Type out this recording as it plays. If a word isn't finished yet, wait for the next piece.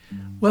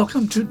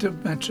Welcome to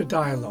Dementia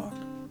Dialogue.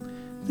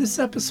 This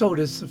episode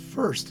is the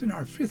first in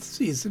our fifth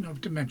season of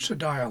Dementia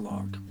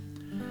Dialogue.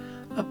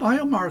 A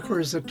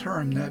biomarker is a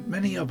term that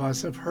many of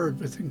us have heard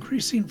with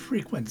increasing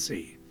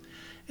frequency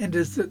and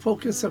is the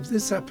focus of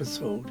this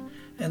episode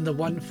and the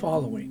one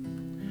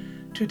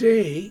following.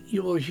 Today,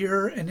 you will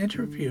hear an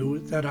interview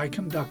that I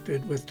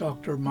conducted with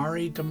Dr.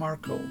 Mari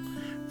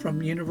DeMarco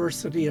from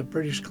University of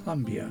British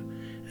Columbia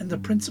and the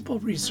principal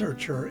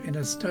researcher in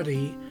a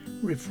study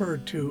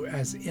referred to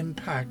as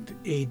Impact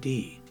AD.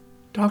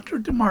 Dr.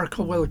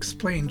 DeMarco will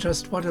explain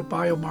just what a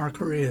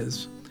biomarker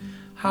is,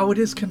 how it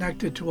is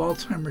connected to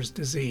Alzheimer's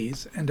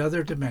disease and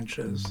other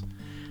dementias,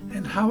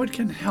 and how it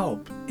can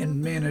help in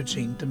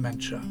managing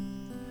dementia.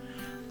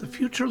 The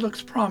future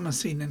looks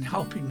promising in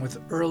helping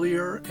with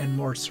earlier and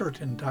more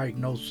certain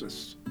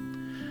diagnosis.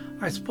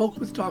 I spoke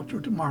with Dr.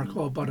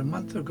 DeMarco about a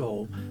month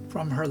ago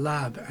from her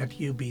lab at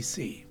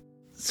UBC.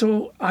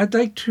 So I'd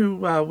like to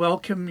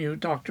welcome you,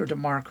 Dr.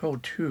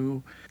 DeMarco,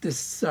 to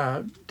this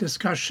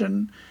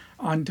discussion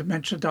on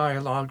Dementia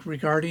Dialogue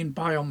regarding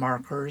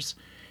biomarkers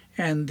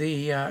and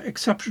the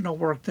exceptional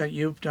work that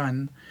you've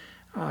done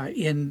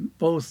in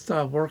both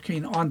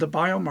working on the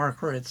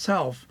biomarker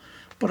itself,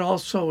 but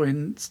also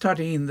in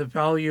studying the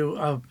value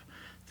of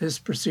this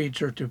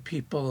procedure to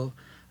people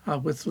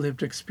with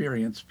lived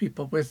experience,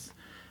 people with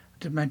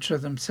dementia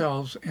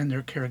themselves and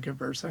their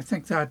caregivers. I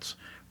think that's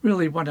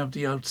really one of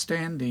the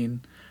outstanding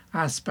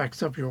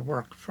aspects of your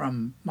work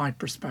from my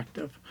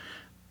perspective.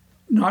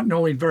 Not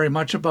knowing very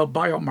much about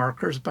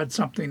biomarkers, but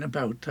something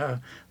about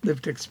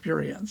lived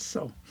experience.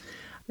 So,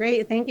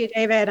 great. Thank you,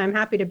 David. I'm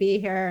happy to be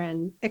here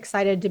and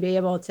excited to be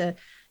able to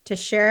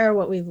share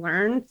what we've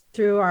learned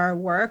through our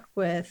work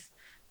with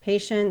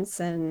patients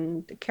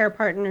and care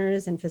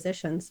partners and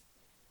physicians.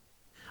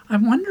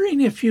 I'm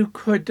wondering if you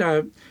could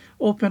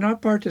open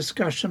up our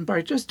discussion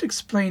by just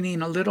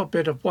explaining a little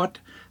bit of what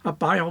a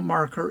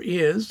biomarker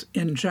is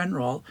in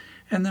general,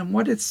 and then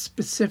what its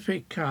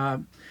specific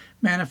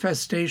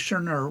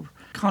manifestation or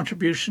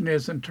contribution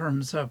is in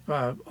terms of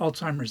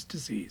Alzheimer's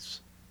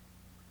disease.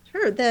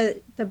 Sure.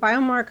 The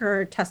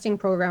biomarker testing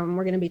program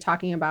we're going to be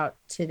talking about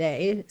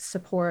today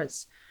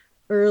supports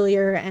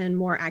earlier and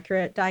more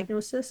accurate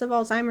diagnosis of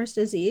Alzheimer's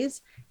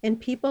disease in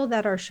people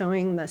that are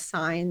showing the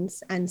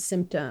signs and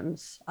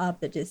symptoms of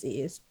the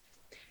disease.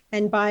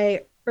 And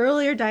by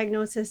earlier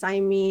diagnosis, I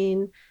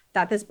mean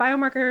that this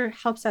biomarker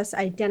helps us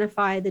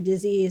identify the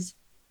disease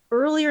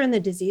earlier in the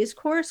disease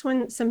course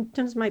when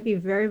symptoms might be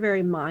very,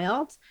 very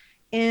mild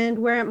and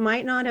where it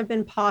might not have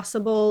been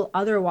possible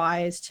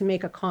otherwise to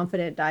make a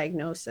confident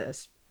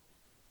diagnosis.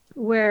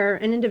 Where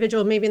an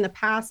individual maybe in the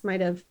past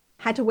might have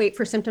had to wait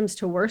for symptoms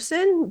to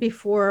worsen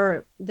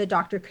before the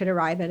doctor could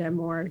arrive at a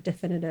more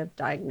definitive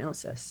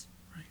diagnosis.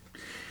 Right.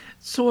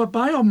 So a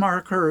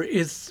biomarker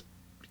is,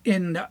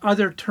 in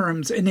other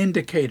terms, an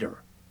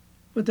indicator.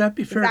 Would that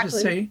be fair to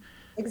say?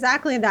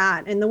 Exactly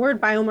that. And the word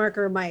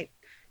biomarker might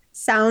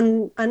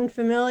sound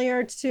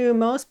unfamiliar to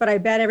most, but I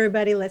bet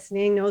everybody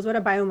listening knows what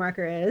a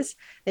biomarker is.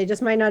 They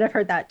just might not have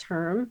heard that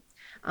term.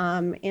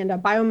 And a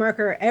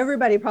biomarker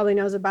everybody probably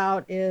knows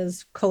about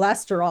is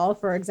cholesterol,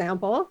 for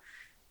example.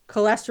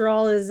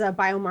 Cholesterol is a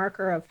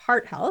biomarker of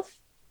heart health,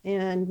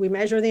 and we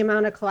measure the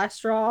amount of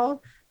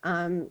cholesterol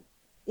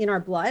in our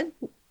blood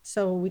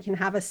so we can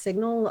have a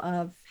signal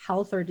of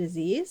health or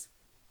disease.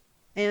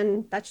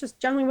 And that's just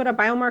generally what a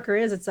biomarker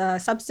is. It's a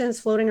substance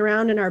floating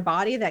around in our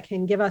body that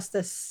can give us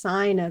this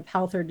sign of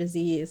health or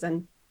disease.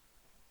 And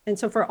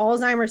so for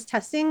Alzheimer's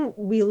testing,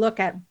 we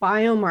look at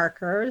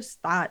biomarkers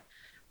that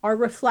are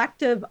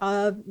reflective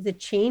of the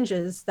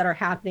changes that are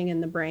happening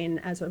in the brain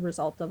as a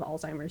result of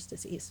Alzheimer's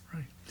disease.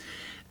 Right.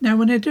 Now,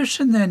 in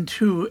addition then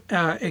to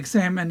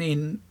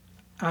examining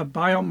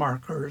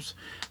biomarkers,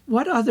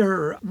 what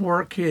other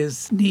work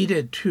is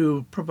needed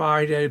to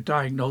provide a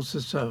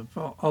diagnosis of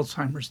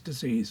Alzheimer's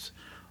disease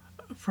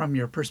from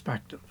your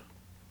perspective?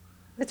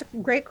 That's a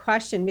great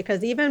question,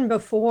 because even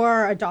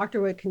before a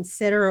doctor would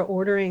consider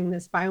ordering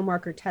this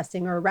biomarker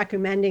testing or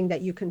recommending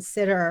that you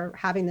consider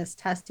having this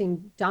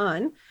testing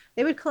done,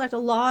 they would collect a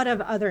lot of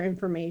other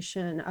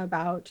information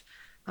about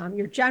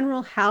your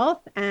general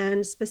health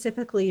and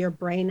specifically your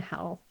brain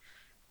health.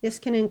 This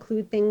can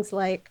include things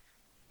like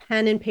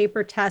pen and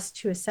paper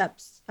tests to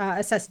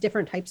assess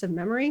different types of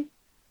memory,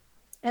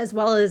 as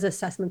well as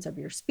assessments of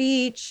your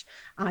speech,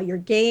 your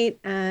gait,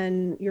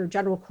 and your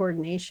general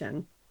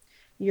coordination.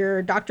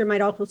 Your doctor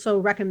might also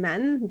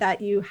recommend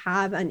that you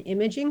have an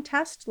imaging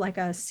test like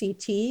a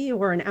CT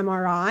or an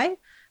MRI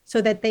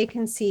so that they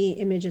can see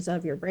images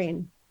of your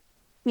brain.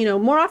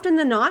 More often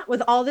than not,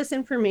 with all this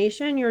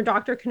information, your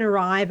doctor can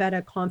arrive at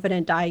a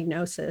confident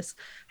diagnosis.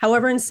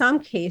 However, in some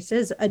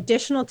cases,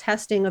 additional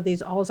testing of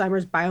these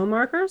Alzheimer's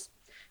biomarkers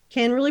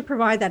can really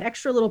provide that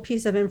extra little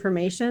piece of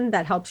information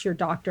that helps your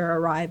doctor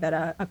arrive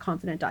at a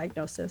confident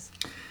diagnosis.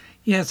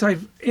 Yes,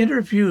 I've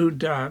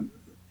interviewed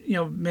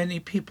many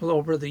people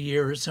over the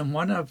years, and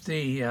one of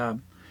the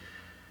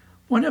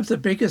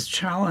biggest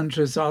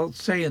challenges, I'll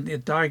say, in the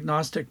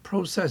diagnostic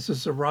process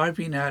is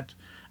arriving at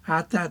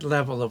that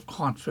level of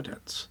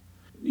confidence.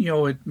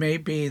 it may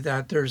be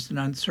that there's an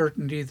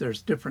uncertainty.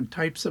 There's different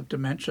types of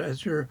dementia,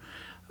 as you're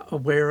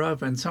aware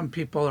of, and some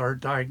people are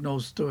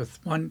diagnosed with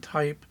one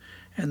type,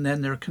 and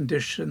then their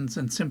conditions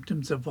and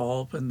symptoms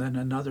evolve, and then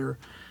another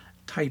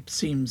type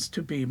seems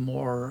to be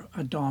more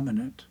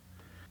dominant.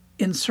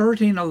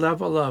 Inserting a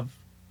level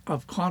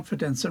of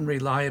confidence and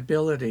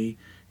reliability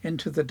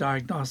into the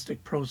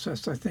diagnostic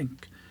process, I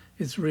think,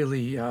 is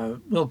really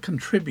will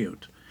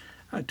contribute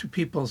to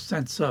people's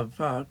sense of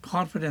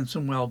confidence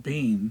and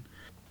well-being.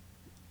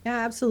 Yeah,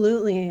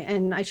 absolutely.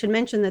 And I should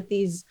mention that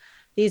these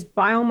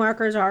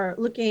biomarkers are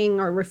looking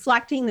or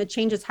reflecting the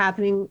changes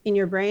happening in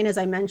your brain, as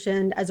I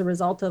mentioned, as a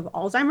result of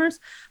Alzheimer's,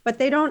 but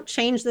they don't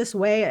change this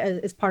way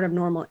as part of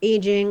normal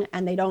aging,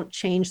 and they don't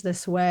change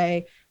this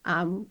way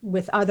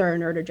with other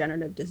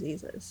neurodegenerative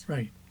diseases.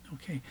 Right.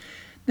 Okay.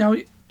 Now,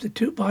 the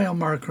two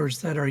biomarkers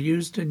that are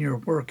used in your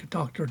work,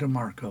 Dr.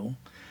 DeMarco,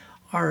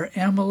 are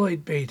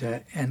amyloid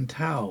beta and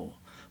tau,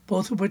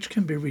 both of which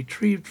can be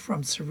retrieved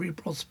from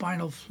cerebral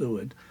spinal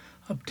fluid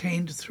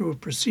obtained through a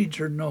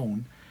procedure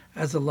known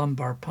as a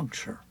lumbar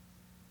puncture.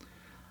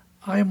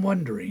 I am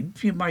wondering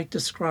if you might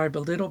describe a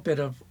little bit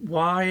of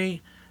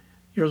why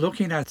you're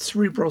looking at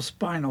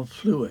cerebrospinal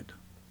fluid.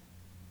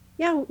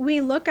 Yeah, we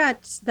look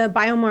at the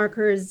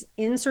biomarkers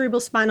in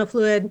cerebral spinal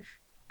fluid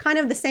kind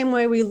of the same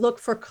way we look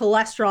for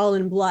cholesterol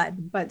in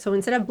blood. But so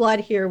instead of blood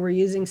here, we're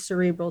using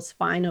cerebral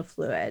spinal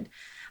fluid.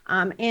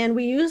 And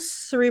we use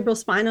cerebral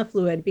spinal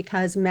fluid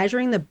because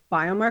measuring the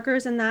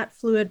biomarkers in that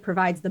fluid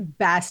provides the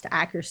best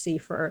accuracy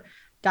for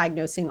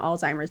diagnosing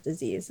Alzheimer's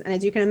disease. And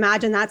as you can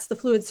imagine, that's the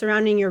fluid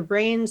surrounding your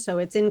brain. So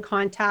it's in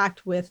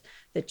contact with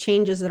the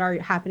changes that are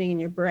happening in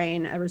your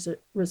brain as a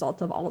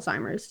result of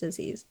Alzheimer's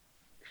disease.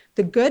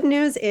 The good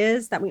news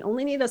is that we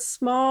only need a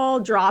small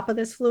drop of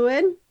this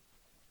fluid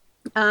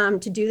to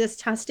do this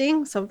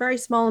testing. So a very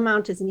small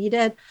amount is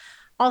needed.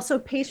 Also,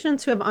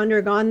 patients who have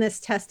undergone this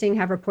testing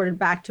have reported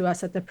back to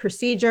us that the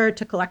procedure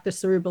to collect the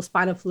cerebral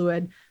spinal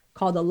fluid,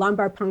 called a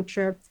lumbar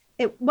puncture,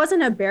 it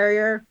wasn't a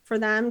barrier for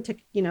them to,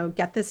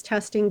 get this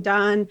testing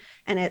done.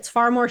 And it's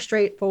far more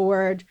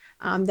straightforward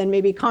than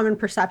maybe common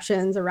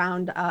perceptions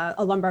around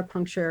a lumbar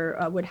puncture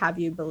would have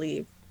you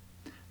believe.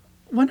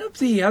 One of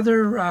the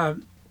other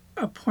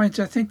points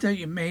I think that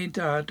you made,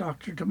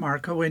 Dr.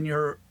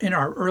 DeMarco, in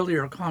our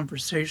earlier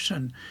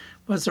conversation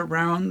was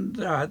around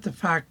the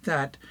fact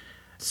that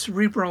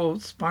cerebral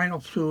spinal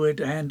fluid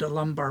and a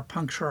lumbar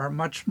puncture are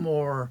much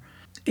more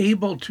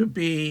able to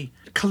be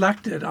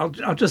collected. I'll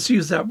just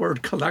use that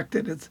word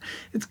collected.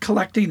 It's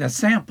collecting a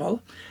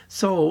sample,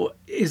 so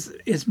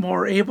is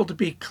more able to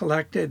be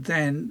collected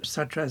than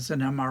such as an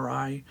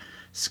MRI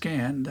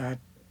scan that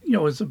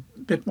is a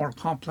bit more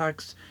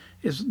complex,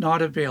 is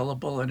not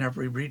available in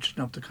every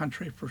region of the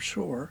country for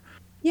sure.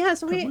 Yeah,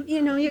 so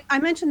I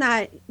mentioned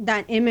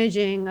that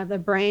imaging of the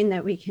brain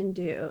that we can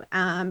do,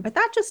 but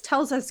that just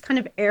tells us kind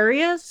of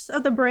areas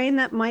of the brain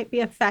that might be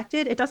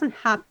affected. It doesn't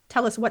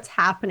tell us what's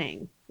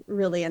happening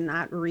really in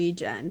that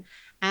region.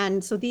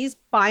 And so these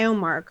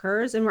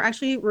biomarkers, and we're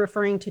actually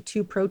referring to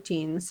two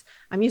proteins.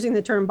 I'm using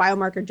the term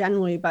biomarker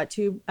generally, but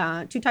two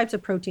types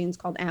of proteins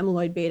called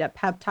amyloid beta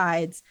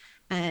peptides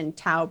and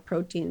tau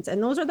proteins.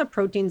 And those are the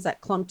proteins that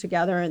clump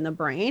together in the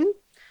brain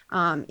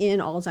in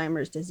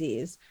Alzheimer's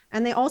disease.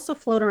 And they also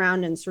float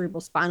around in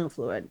cerebral spinal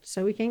fluid.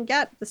 So we can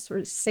get this sort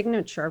of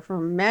signature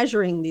from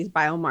measuring these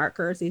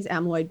biomarkers, these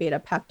amyloid beta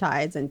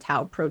peptides and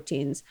tau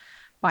proteins,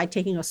 by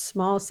taking a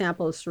small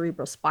sample of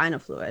cerebral spinal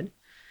fluid.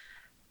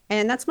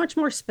 And that's much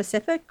more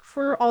specific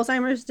for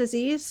Alzheimer's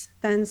disease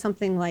than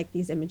something like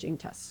these imaging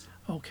tests.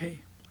 Okay.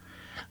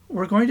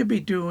 We're going to be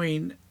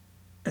doing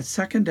a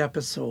second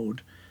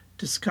episode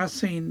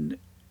discussing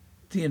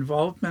the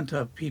involvement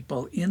of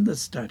people in the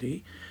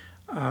study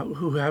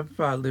who have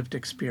lived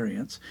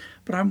experience.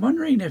 But I'm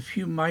wondering if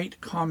you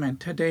might comment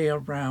today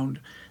around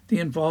the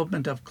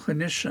involvement of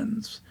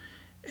clinicians.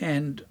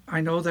 And I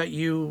know that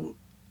you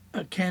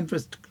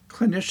canvassed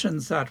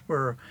clinicians that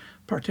were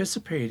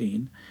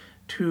participating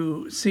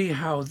to see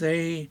how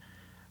they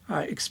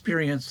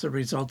experienced the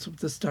results of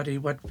the study,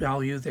 what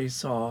value they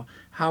saw,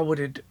 how would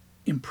it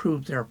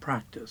improve their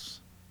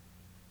practice.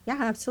 Yeah,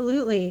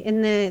 absolutely.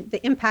 In the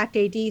Impact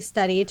AD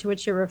study to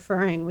which you're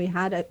referring, we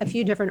had a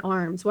few different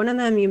arms. One of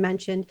them you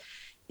mentioned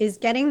is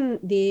getting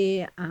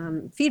the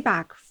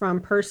feedback from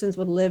persons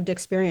with lived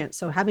experience.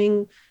 So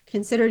having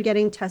considered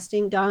getting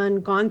testing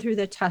done, gone through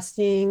the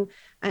testing,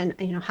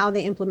 and how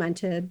they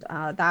implemented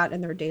that in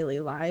their daily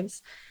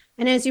lives.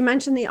 And as you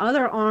mentioned, the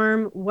other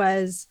arm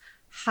was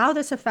how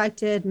this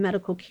affected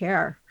medical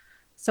care.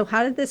 So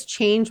how did this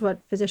change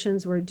what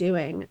physicians were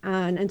doing?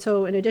 And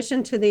so in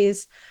addition to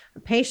these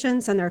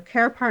patients and their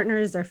care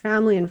partners, their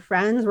family and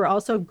friends, we're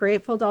also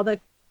grateful to all the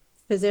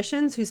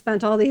physicians who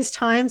spent all these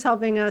times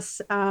helping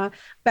us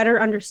better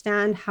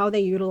understand how they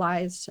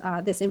utilized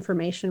this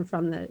information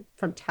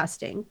from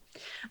testing.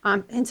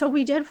 And so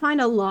we did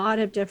find a lot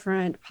of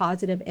different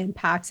positive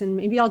impacts, and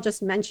maybe I'll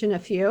just mention a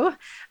few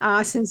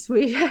since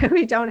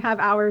we don't have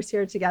hours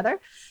here together.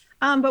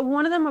 But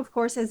one of them, of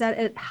course, is that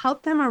it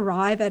helped them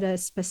arrive at a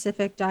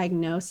specific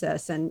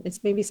diagnosis. And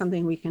it's maybe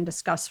something we can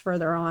discuss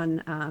further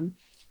on,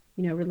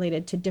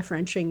 related to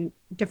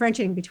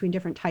differentiating between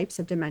different types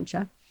of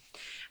dementia.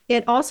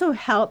 It also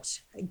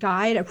helped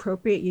guide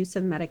appropriate use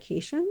of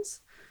medications.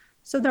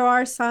 So there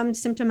are some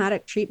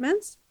symptomatic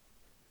treatments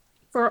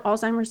for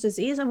Alzheimer's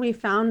disease, and we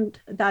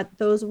found that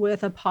those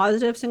with a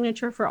positive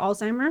signature for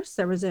Alzheimer's,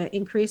 there was an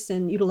increase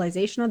in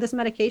utilization of this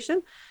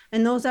medication,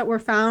 and those that were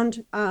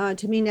found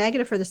to be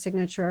negative for the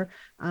signature,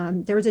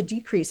 there was a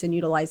decrease in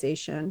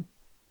utilization,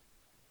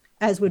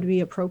 as would be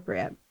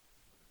appropriate.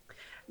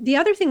 The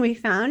other thing we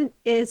found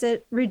is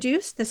it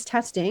reduced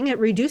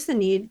the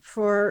need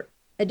for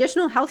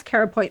additional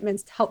healthcare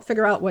appointments to help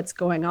figure out what's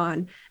going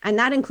on. And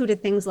that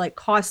included things like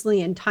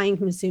costly and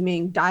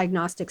time-consuming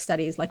diagnostic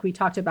studies, like we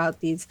talked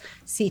about these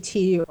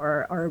CT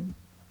or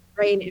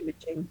brain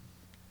imaging.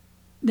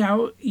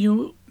 Now,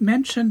 you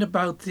mentioned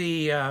about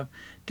the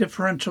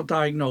differential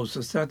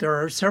diagnosis, that there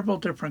are several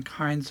different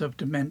kinds of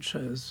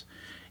dementias,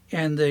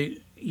 and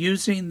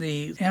using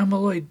the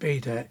amyloid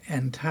beta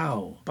and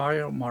tau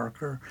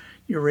biomarker,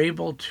 you're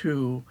able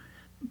to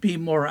be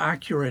more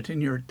accurate in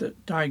your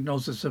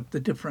diagnosis of the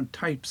different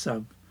types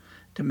of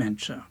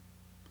dementia.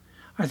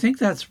 I think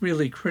that's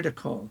really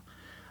critical,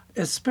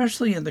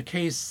 especially in the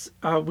case,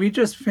 we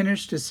just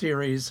finished a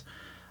series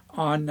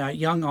on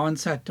young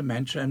onset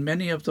dementia, and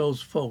many of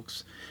those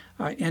folks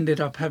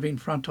ended up having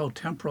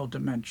frontotemporal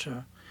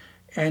dementia.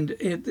 And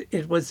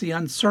it was the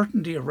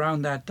uncertainty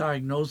around that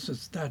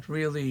diagnosis that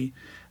really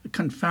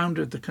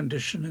confounded the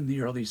condition in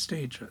the early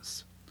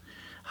stages.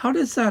 How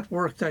does that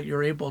work that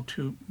you're able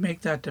to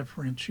make that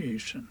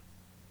differentiation?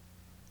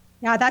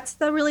 Yeah, that's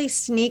the really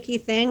sneaky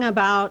thing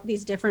about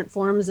these different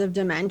forms of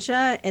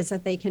dementia, is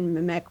that they can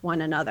mimic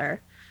one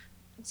another.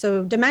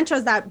 So dementia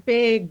is that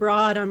big,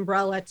 broad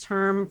umbrella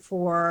term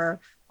for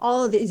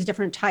all of these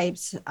different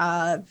types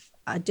of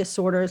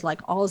disorders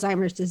like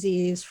Alzheimer's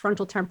disease,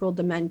 frontotemporal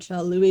dementia,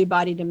 Lewy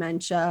body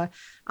dementia,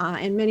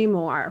 and many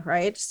more,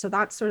 right? So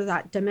that's sort of,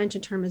 that dementia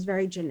term is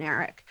very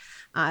generic.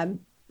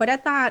 But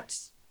at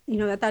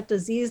that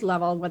disease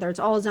level, whether it's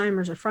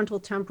Alzheimer's or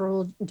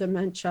frontotemporal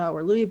dementia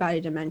or Lewy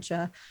body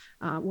dementia,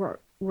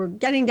 we're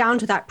getting down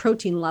to that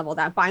protein level,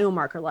 that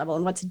biomarker level,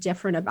 and what's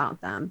different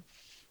about them.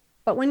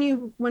 But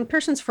when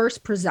persons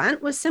first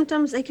present with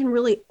symptoms, they can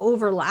really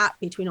overlap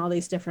between all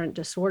these different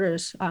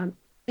disorders,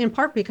 in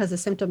part because the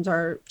symptoms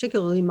are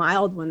particularly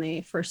mild when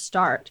they first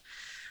start.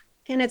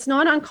 And it's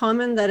not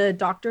uncommon that a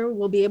doctor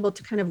will be able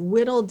to kind of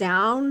whittle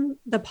down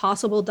the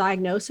possible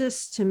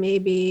diagnosis to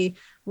maybe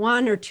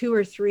one or two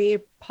or three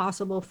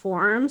possible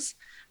forms,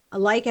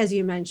 like, as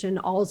you mentioned,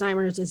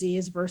 Alzheimer's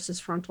disease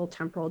versus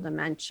frontotemporal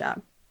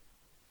dementia.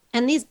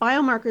 And these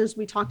biomarkers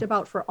we talked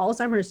about for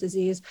Alzheimer's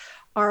disease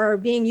are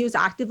being used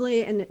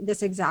actively in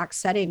this exact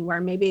setting, where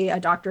maybe a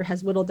doctor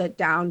has whittled it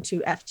down to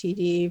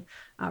FTD,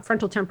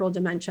 frontotemporal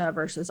dementia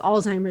versus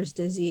Alzheimer's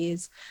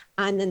disease.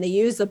 And then they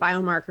use the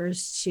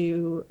biomarkers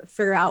to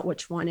figure out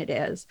which one it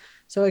is.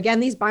 So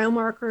again, these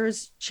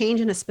biomarkers change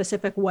in a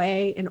specific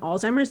way in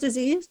Alzheimer's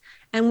disease,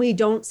 and we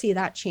don't see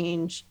that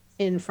change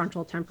in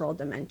frontotemporal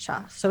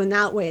dementia. So in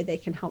that way, they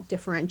can help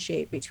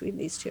differentiate between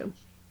these two.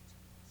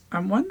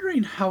 I'm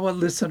wondering how a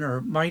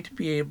listener might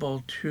be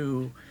able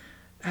to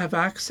have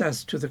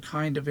access to the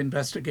kind of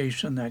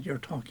investigation that you're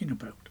talking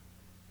about.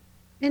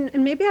 And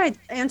maybe I'd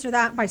answer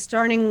that by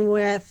starting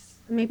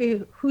with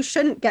maybe who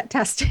shouldn't get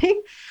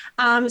testing.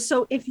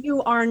 So if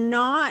you are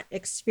not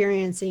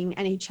experiencing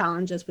any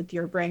challenges with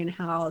your brain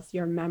health,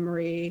 your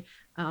memory,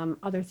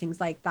 other things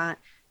like that,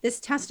 this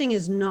testing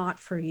is not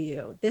for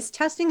you. This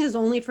testing is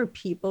only for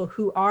people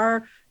who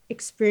are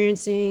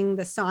experiencing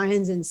the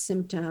signs and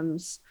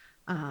symptoms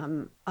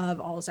of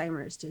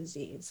Alzheimer's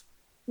disease.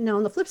 Now,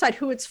 on the flip side,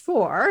 who it's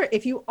for,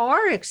 if you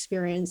are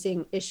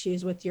experiencing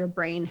issues with your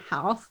brain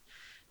health,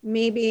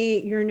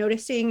 maybe you're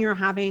noticing you're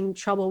having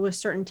trouble with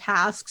certain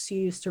tasks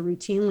you used to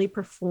routinely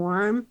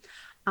perform.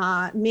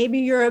 Maybe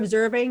you're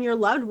observing your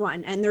loved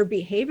one and their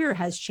behavior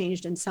has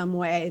changed in some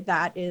way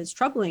that is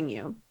troubling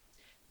you.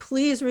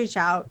 Please reach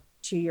out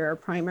to your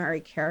primary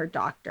care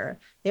doctor.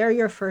 They're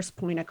your first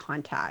point of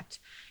contact.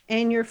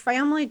 And your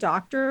family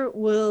doctor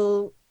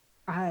will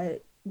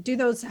do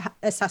those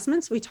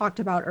assessments we talked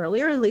about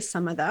earlier, at least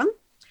some of them.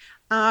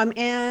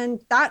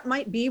 And that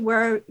might be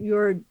where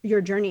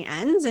your journey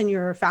ends, and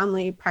your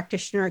family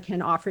practitioner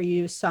can offer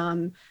you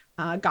some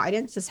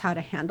guidance as how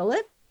to handle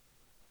it.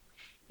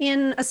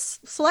 In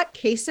select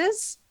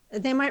cases,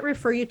 they might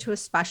refer you to a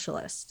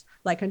specialist,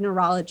 like a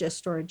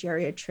neurologist or a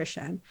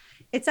geriatrician.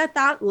 It's at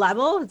that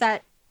level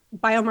that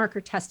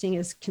biomarker testing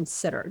is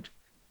considered.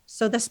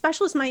 So the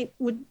specialist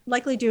would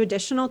likely do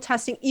additional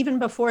testing even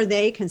before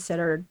they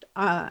considered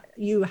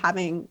you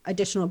having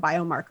additional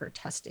biomarker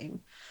testing.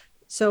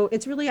 So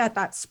it's really at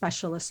that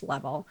specialist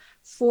level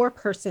for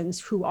persons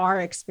who are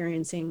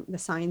experiencing the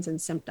signs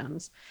and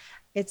symptoms.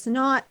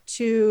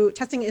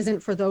 Testing isn't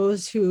for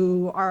those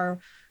who are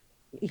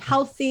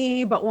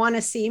healthy but want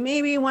to see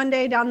maybe one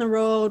day down the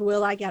road,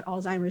 will I get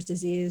Alzheimer's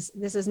disease?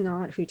 This is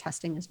not who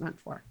testing is meant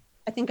for.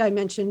 I think I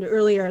mentioned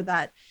earlier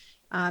that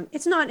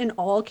It's not in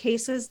all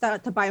cases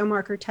that the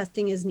biomarker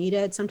testing is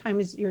needed.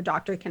 Sometimes your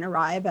doctor can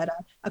arrive at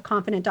a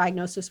confident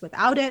diagnosis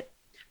without it.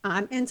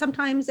 And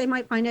sometimes they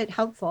might find it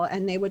helpful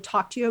and they would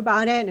talk to you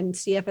about it and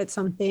see if it's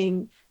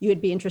something you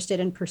would be interested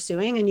in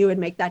pursuing, and you would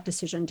make that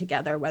decision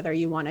together whether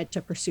you wanted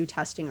to pursue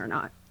testing or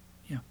not.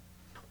 Yeah.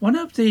 One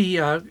of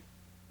the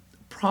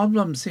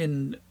problems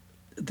in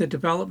the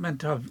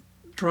development of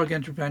drug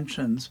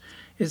interventions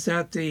is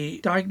that the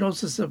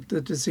diagnosis of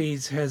the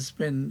disease has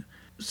been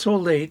so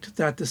late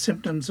that the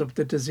symptoms of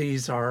the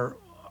disease are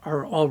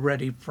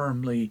already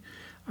firmly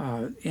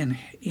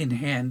in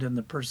hand in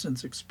the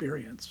person's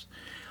experience,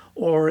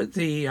 or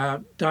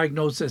the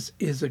diagnosis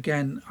is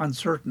again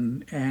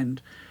uncertain,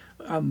 and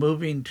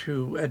moving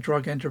to a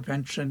drug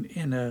intervention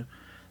in a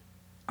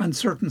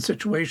uncertain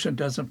situation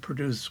doesn't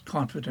produce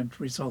confident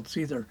results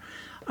either.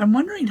 I'm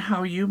wondering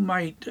how you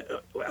might,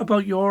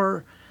 about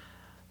your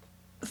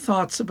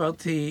thoughts about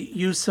the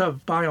use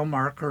of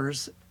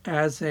biomarkers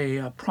as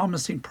a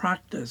promising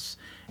practice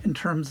in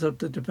terms of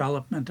the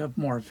development of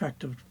more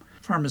effective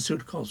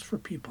pharmaceuticals for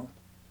people.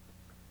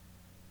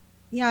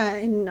 Yeah,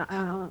 and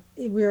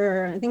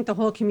I think the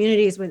whole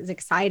community was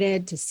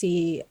excited to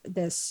see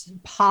this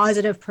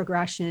positive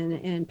progression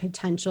in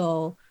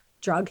potential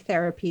drug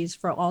therapies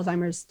for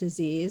Alzheimer's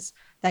disease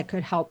that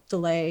could help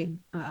delay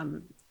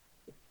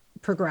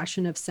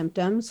progression of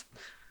symptoms,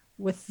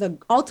 with the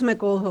ultimate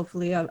goal,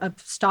 hopefully, of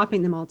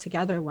stopping them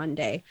altogether one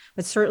day.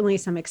 But certainly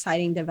some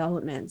exciting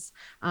developments.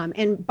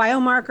 And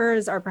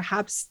biomarkers are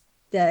perhaps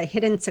the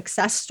hidden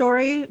success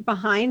story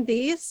behind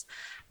these.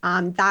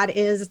 That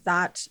is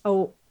that,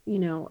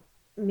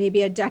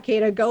 maybe a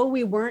decade ago,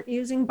 we weren't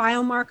using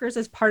biomarkers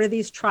as part of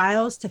these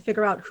trials to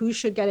figure out who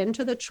should get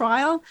into the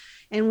trial.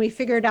 And we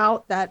figured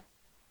out that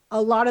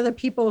a lot of the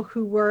people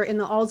who were in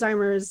the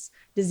Alzheimer's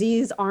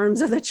disease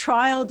arms of the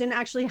trial didn't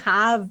actually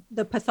have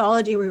the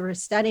pathology we were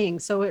studying.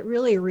 So it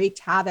really wreaked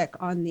havoc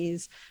on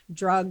these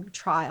drug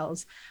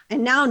trials.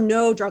 And now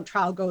no drug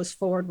trial goes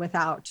forward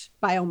without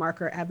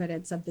biomarker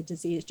evidence of the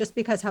disease, just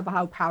because of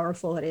how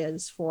powerful it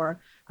is for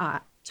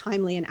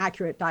timely and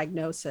accurate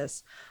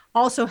diagnosis.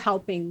 Also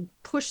helping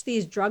push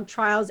these drug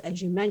trials,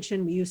 as you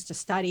mentioned, we used to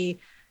study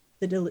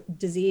the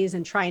disease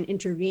and try and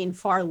intervene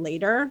far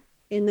later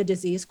in the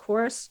disease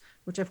course,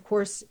 which of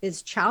course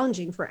is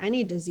challenging for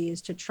any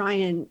disease to try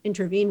and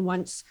intervene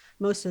once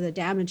most of the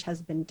damage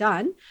has been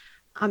done.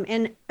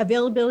 And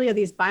availability of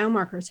these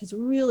biomarkers has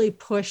really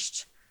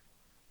pushed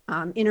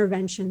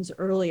interventions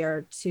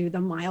earlier to the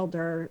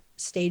milder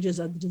stages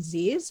of the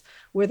disease,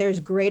 where there's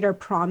greater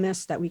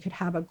promise that we could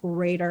have a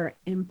greater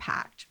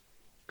impact.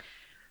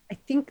 I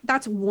think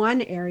that's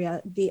one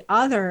area. The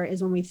other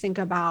is when we think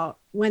about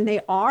when they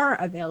are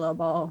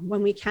available,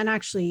 when we can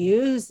actually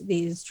use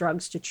these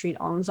drugs to treat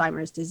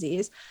Alzheimer's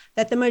disease,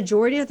 that the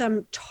majority of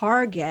them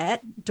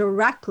target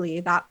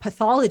directly that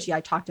pathology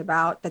I talked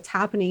about that's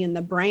happening in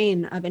the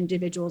brain of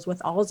individuals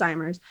with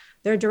Alzheimer's.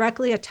 They're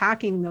directly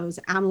attacking those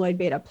amyloid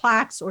beta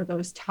plaques or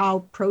those tau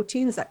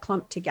proteins that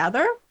clump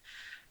together.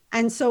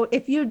 And so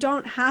if you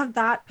don't have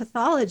that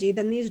pathology,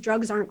 then these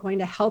drugs aren't going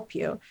to help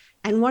you.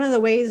 And one of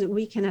the ways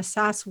we can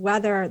assess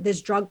whether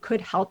this drug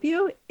could help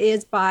you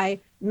is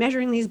by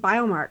measuring these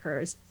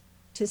biomarkers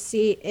to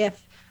see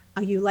if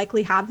you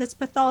likely have this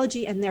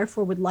pathology and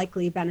therefore would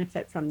likely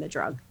benefit from the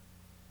drug.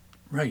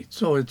 Right.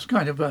 So it's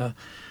kind of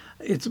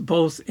it's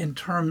both in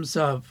terms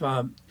of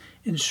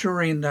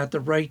ensuring that the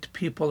right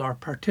people are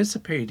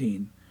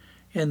participating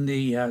in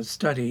the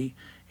study,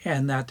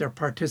 and that they're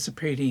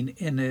participating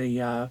in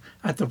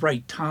at the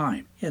right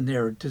time in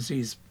their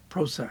disease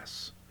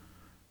process.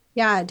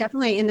 Yeah,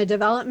 definitely in the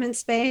development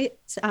phase.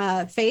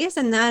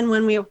 And then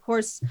when we, of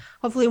course,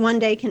 hopefully one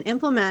day can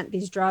implement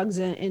these drugs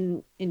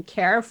in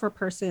care for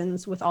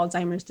persons with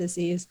Alzheimer's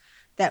disease,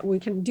 that we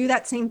can do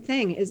that same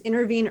thing, is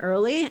intervene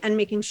early and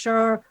making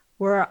sure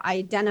we're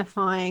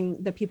identifying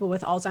the people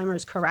with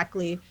Alzheimer's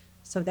correctly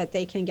so that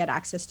they can get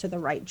access to the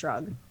right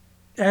drug.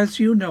 As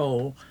you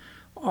know,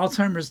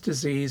 Alzheimer's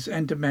disease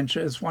and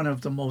dementia is one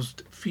of the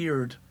most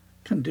feared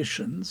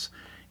conditions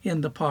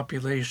in the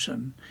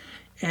population.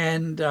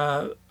 And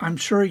I'm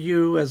sure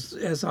you,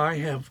 as I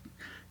have,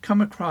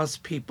 come across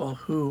people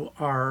who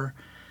are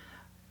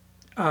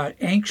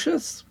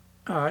anxious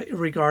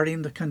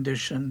regarding the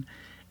condition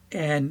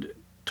and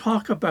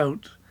talk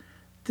about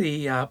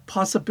the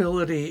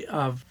possibility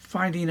of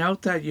finding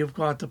out that you've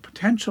got the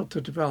potential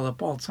to develop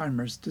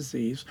Alzheimer's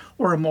disease,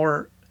 or a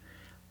more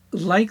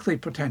likely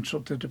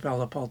potential to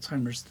develop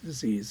Alzheimer's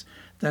disease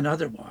than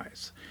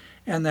otherwise,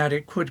 and that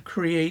it could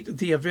create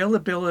the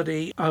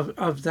availability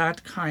of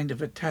that kind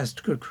of a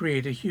test could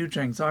create a huge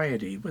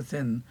anxiety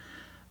within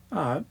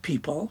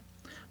people.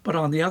 But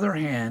on the other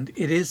hand,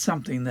 it is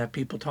something that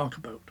people talk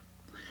about.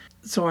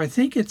 So I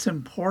think it's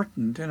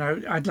important, and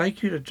I'd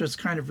like you to just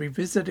kind of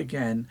revisit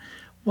again,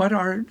 what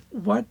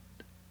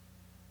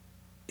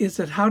is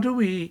it, how do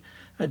we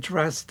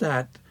address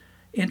that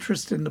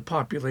interest in the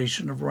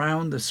population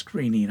around the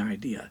screening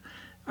idea?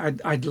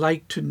 I'd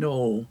like to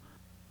know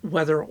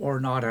whether or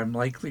not I'm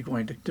likely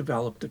going to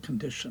develop the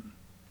condition.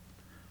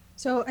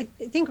 So I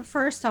think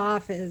first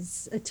off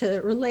is to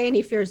relay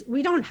any fears.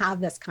 We don't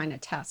have this kind of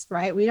test,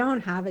 right? We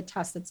don't have a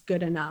test that's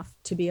good enough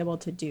to be able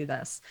to do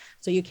this.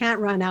 So you can't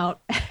run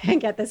out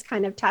and get this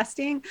kind of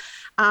testing.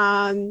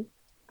 Um,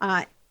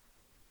 uh,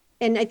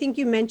 and I think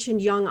you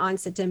mentioned young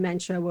onset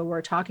dementia, where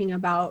we're talking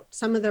about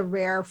some of the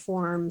rare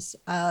forms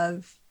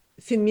of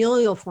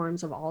familial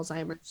forms of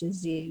Alzheimer's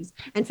disease.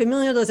 And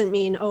familial doesn't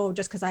mean, oh,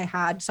 just because I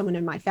had someone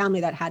in my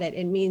family that had it.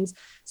 It means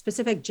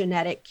specific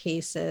genetic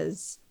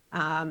cases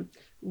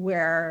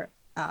where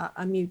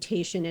a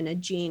mutation in a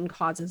gene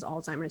causes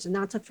Alzheimer's. And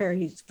that's a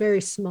very,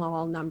 very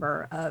small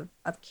number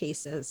of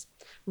cases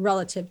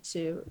relative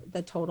to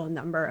the total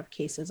number of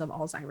cases of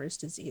Alzheimer's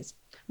disease.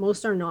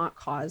 Most are not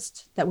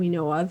caused that we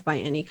know of by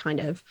any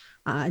kind of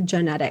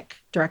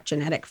direct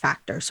genetic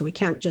factor. So we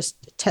can't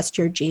just test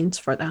your genes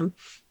for them.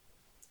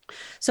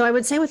 So I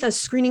would say with a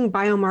screening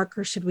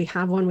biomarker, should we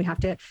have one, we have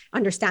to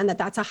understand that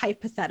that's a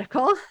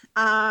hypothetical.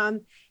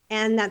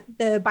 And that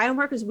the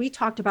biomarkers we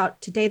talked about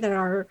today that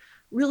are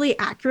really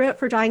accurate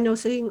for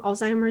diagnosing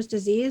Alzheimer's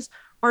disease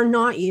are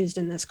not used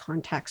in this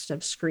context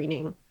of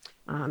screening,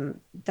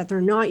 that they're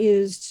not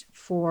used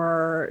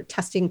for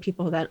testing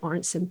people that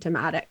aren't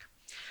symptomatic.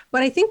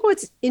 But I think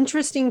what's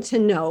interesting to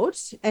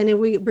note, and if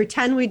we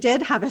pretend we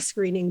did have a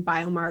screening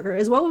biomarker,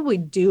 is what would we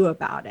do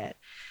about it?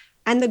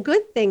 And the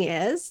good thing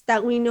is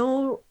that we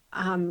know,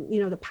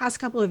 the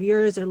past couple of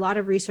years, there's a lot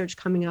of research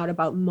coming out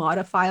about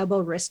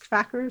modifiable risk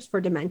factors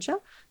for dementia.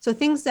 So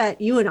things that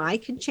you and I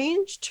can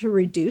change to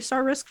reduce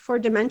our risk for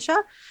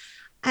dementia.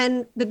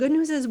 And the good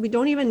news is we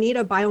don't even need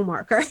a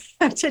biomarker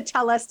to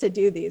tell us to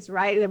do these,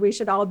 right? That we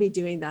should all be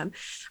doing them.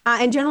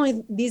 And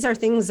generally, these are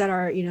things that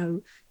are,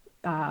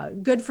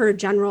 good for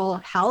general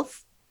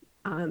health,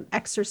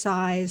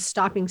 exercise,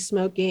 stopping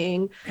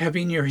smoking,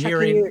 having your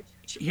hearing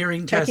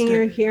tested. Checking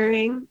your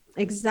hearing.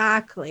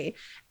 Exactly.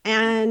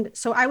 And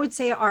so I would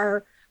say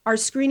our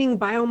screening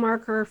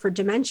biomarker for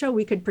dementia,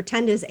 we could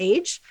pretend is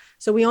age.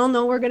 So we all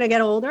know we're going to get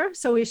older.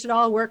 So we should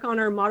all work on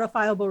our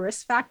modifiable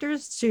risk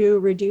factors to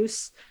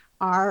reduce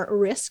our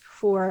risk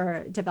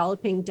for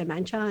developing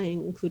dementia,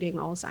 including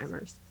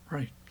Alzheimer's.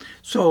 Right.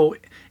 So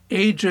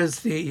age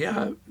is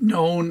the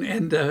known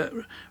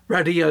and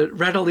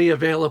readily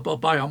available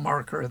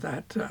biomarker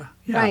that,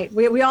 yeah. Right.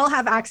 We all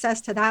have access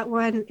to that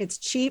one. It's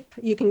cheap.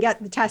 You can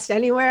get the test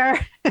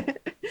anywhere.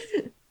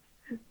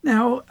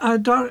 Now,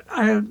 Dr.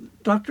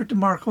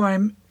 DeMarco,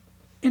 I'm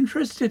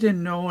interested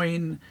in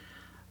knowing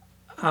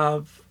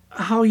of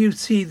how you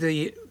see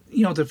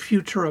the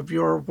future of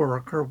your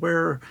work, or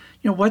where,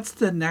 what's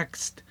the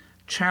next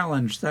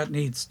challenge that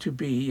needs to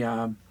be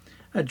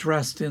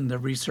addressed in the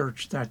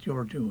research that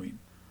you're doing?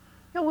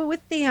 Well,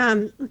 with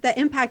the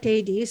Impact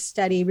AD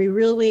study, we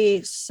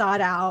really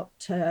sought out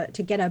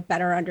to get a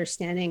better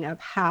understanding of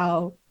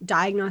how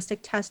diagnostic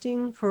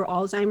testing for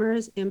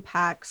Alzheimer's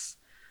impacts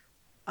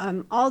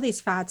all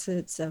these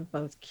facets of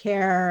both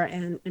care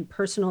and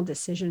personal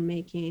decision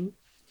making,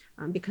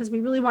 because we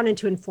really wanted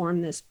to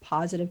inform this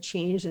positive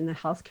change in the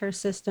healthcare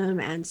system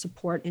and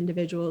support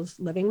individuals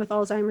living with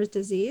Alzheimer's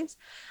disease.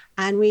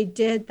 And we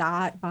did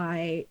that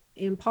by,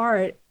 in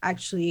part,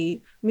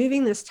 actually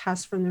moving this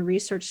test from the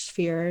research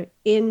sphere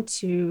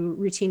into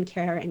routine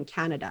care in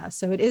Canada.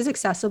 So it is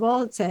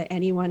accessible to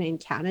anyone in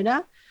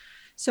Canada.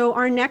 So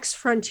our next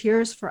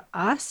frontiers for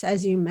us,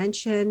 as you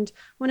mentioned,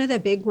 one of the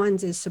big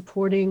ones is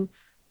supporting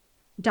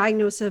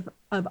diagnosis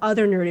of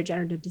other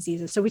neurodegenerative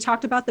diseases. So we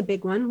talked about the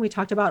big one, we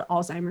talked about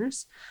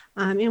Alzheimer's,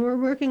 and we're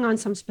working on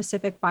some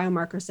specific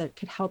biomarkers that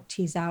could help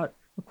tease out,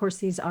 of course,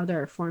 these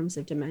other forms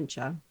of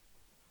dementia.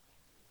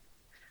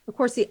 Of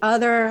course, the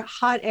other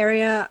hot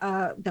area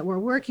that we're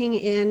working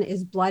in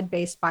is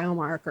blood-based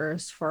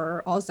biomarkers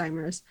for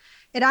Alzheimer's.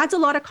 It adds a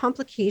lot of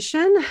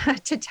complication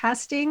to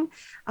testing.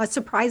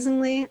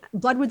 Surprisingly,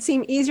 blood would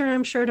seem easier,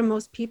 I'm sure, to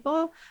most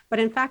people, but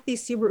in fact,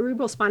 these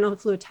cerebral spinal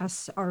fluid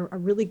tests are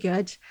really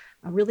good,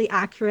 really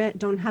accurate,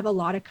 don't have a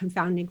lot of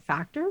confounding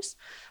factors,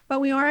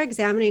 but we are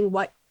examining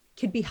what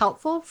could be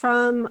helpful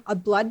from a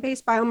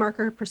blood-based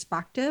biomarker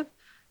perspective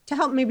to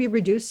help maybe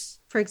reduce,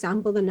 for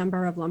example, the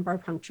number of lumbar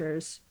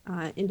punctures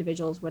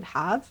individuals would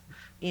have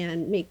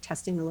and make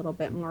testing a little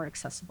bit more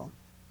accessible.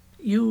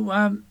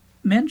 You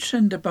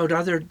mentioned about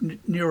other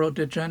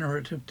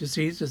neurodegenerative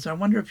diseases. I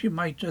wonder if you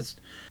might just,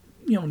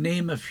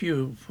 name a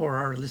few for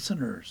our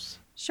listeners.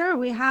 Sure.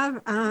 We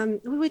have,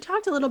 we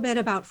talked a little bit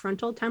about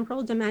frontal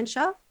temporal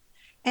dementia,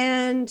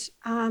 and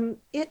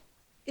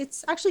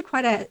it's actually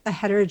quite a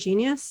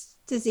heterogeneous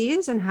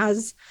disease and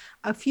has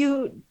a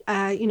few,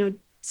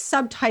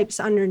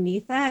 subtypes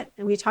underneath it.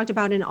 And we talked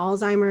about in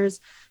Alzheimer's,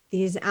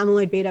 these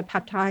amyloid beta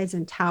peptides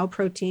and tau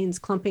proteins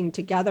clumping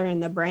together in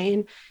the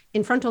brain.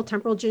 In frontal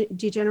temporal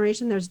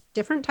degeneration, there's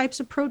different types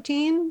of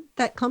protein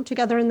that clump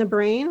together in the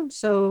brain.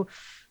 So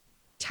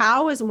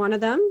tau is one of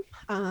them,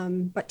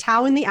 but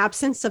tau in the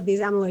absence of these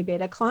amyloid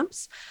beta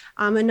clumps.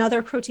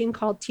 Another protein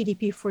called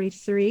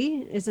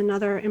TDP-43 is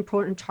another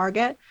important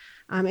target.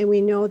 And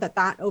we know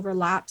that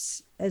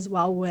overlaps as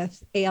well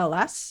with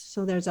ALS.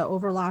 So there's an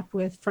overlap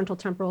with frontal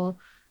temporal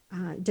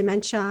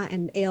dementia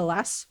and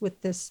ALS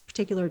with this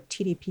particular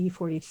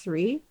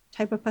TDP-43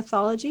 type of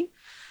pathology.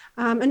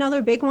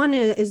 Another big one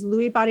is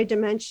Lewy body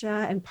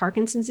dementia and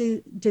Parkinson's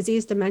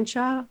disease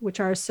dementia, which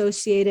are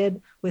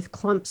associated with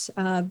clumps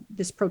of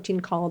this protein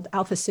called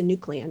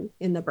alpha-synuclein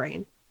in the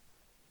brain.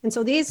 And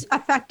so these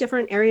affect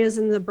different areas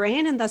in the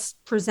brain and thus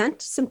present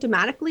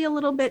symptomatically a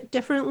little bit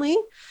differently.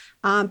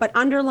 But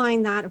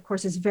underlying that, of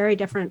course, is very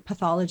different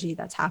pathology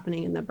that's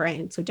happening in the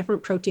brain. So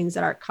different proteins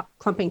that are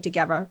clumping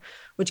together,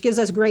 which gives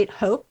us great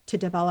hope to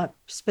develop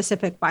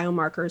specific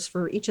biomarkers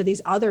for each of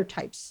these other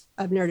types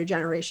of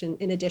neurodegeneration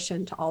in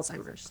addition to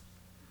Alzheimer's.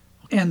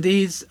 And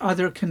these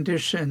other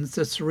conditions,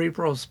 the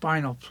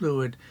cerebrospinal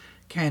fluid,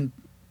 can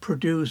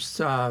produce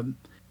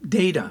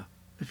data,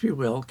 if you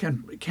will,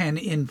 can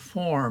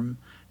inform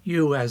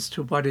you as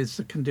to what is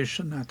the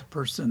condition that the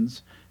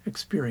person's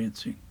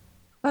experiencing.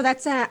 Well,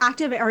 that's an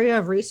active area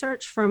of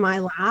research for my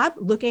lab,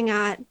 looking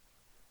at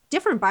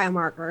different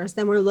biomarkers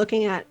than we're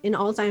looking at in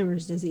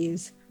Alzheimer's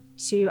disease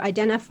to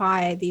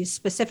identify these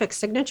specific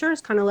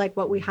signatures, kind of like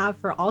what we have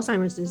for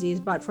Alzheimer's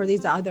disease, but for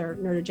these other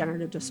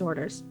neurodegenerative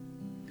disorders.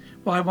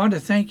 Well, I want to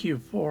thank you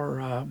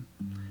for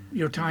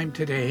your time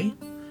today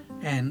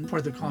and for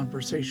the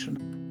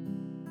conversation.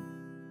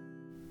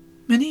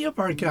 Many of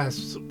our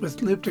guests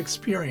with lived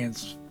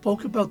experience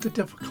spoke about the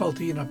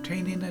difficulty in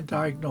obtaining a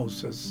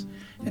diagnosis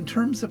in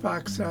terms of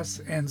access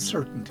and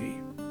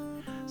certainty.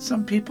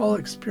 Some people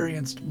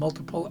experienced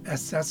multiple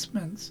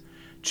assessments,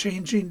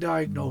 changing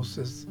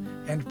diagnosis,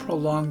 and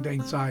prolonged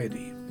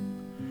anxiety.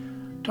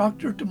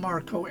 Dr.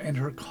 DeMarco and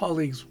her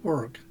colleagues'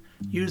 work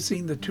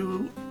using the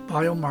two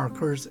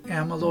biomarkers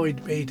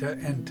amyloid beta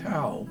and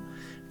tau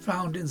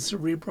found in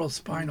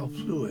cerebrospinal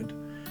fluid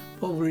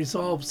will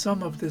resolve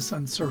some of this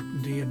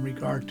uncertainty in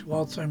regard to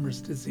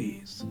Alzheimer's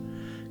disease,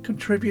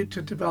 contribute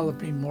to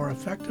developing more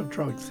effective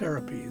drug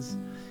therapies,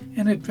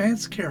 and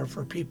advance care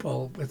for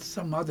people with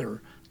some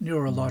other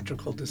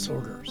neurological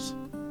disorders.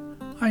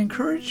 I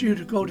encourage you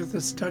to go to the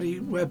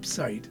study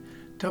website,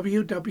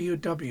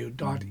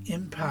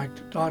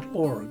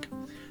 www.impact.org,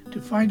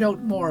 to find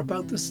out more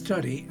about the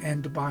study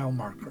and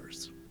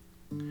biomarkers.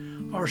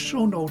 Our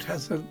show note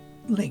has a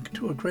link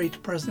to a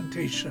great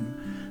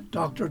presentation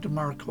Dr.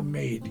 DeMarco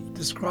made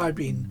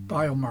describing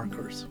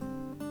biomarkers.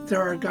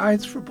 There are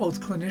guides for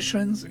both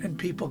clinicians and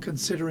people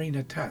considering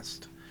a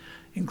test,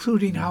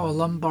 including how a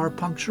lumbar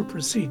puncture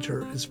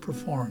procedure is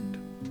performed.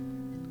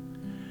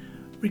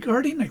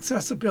 Regarding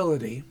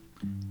accessibility,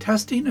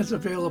 testing is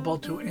available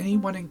to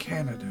anyone in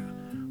Canada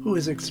who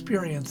is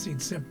experiencing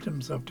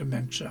symptoms of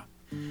dementia,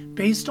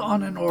 based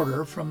on an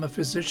order from a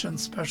physician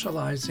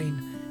specializing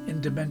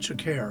in dementia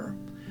care.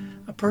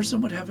 A person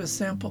would have a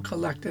sample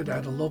collected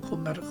at a local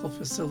medical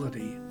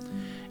facility,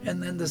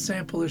 and then the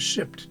sample is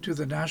shipped to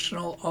the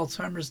National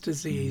Alzheimer's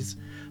Disease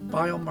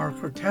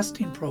Biomarker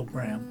Testing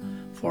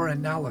Program for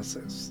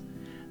analysis.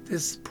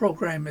 This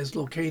program is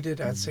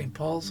located at St.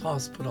 Paul's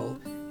Hospital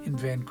in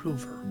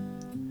Vancouver.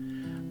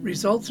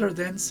 Results are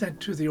then sent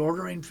to the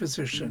ordering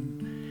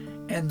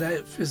physician, and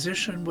the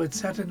physician would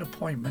set an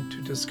appointment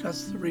to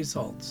discuss the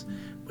results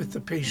with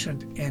the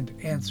patient and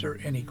answer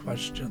any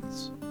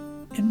questions.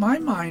 In my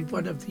mind,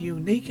 one of the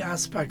unique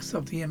aspects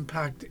of the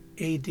Impact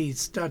AD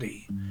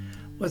study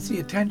was the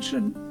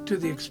attention to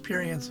the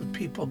experience of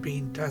people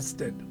being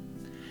tested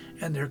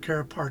and their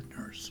care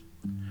partners.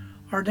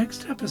 Our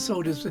next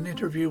episode is an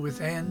interview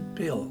with Anne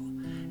Bill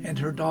and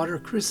her daughter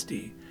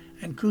Christy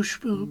and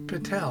Khushbu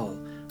Patel,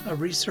 a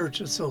research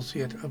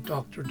associate of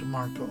Dr.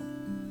 DeMarco.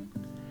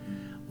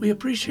 We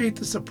appreciate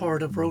the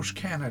support of Roche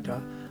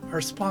Canada, our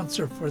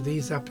sponsor for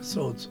these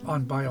episodes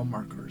on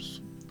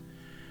biomarkers.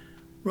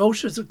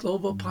 Roche is a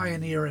global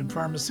pioneer in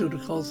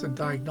pharmaceuticals and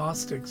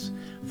diagnostics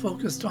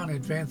focused on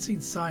advancing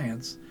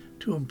science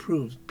to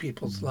improve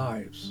people's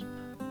lives.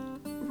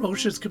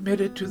 Roche is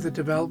committed to the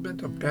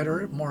development of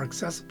better, more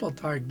accessible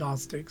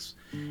diagnostics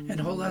and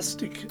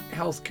holistic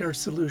healthcare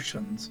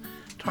solutions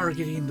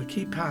targeting the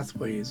key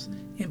pathways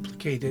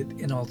implicated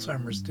in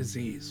Alzheimer's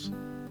disease.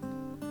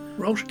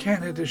 Roche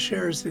Canada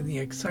shares in the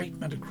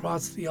excitement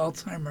across the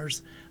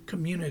Alzheimer's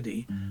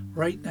community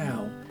right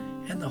now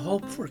and the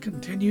hope for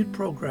continued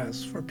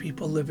progress for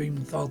people living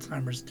with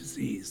Alzheimer's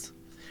disease,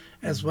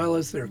 as well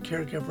as their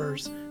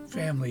caregivers,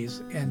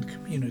 families, and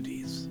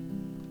communities.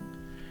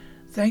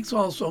 Thanks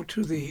also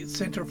to the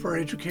Center for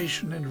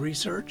Education and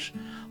Research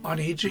on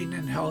Aging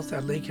and Health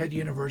at Lakehead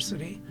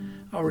University,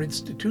 our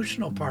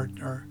institutional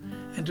partner,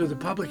 and to the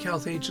Public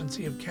Health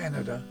Agency of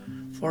Canada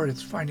for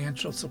its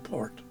financial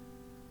support.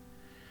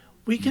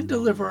 We can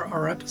deliver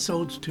our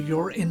episodes to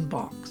your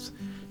inbox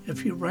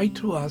if you write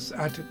to us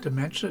at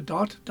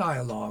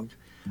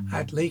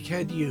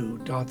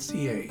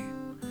dementia.dialogue@lakeheadu.ca.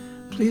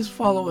 Please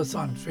follow us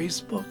on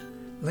Facebook,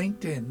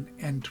 LinkedIn,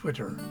 and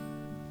Twitter.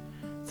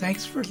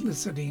 Thanks for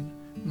listening.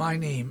 My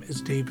name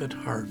is David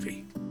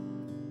Harvey.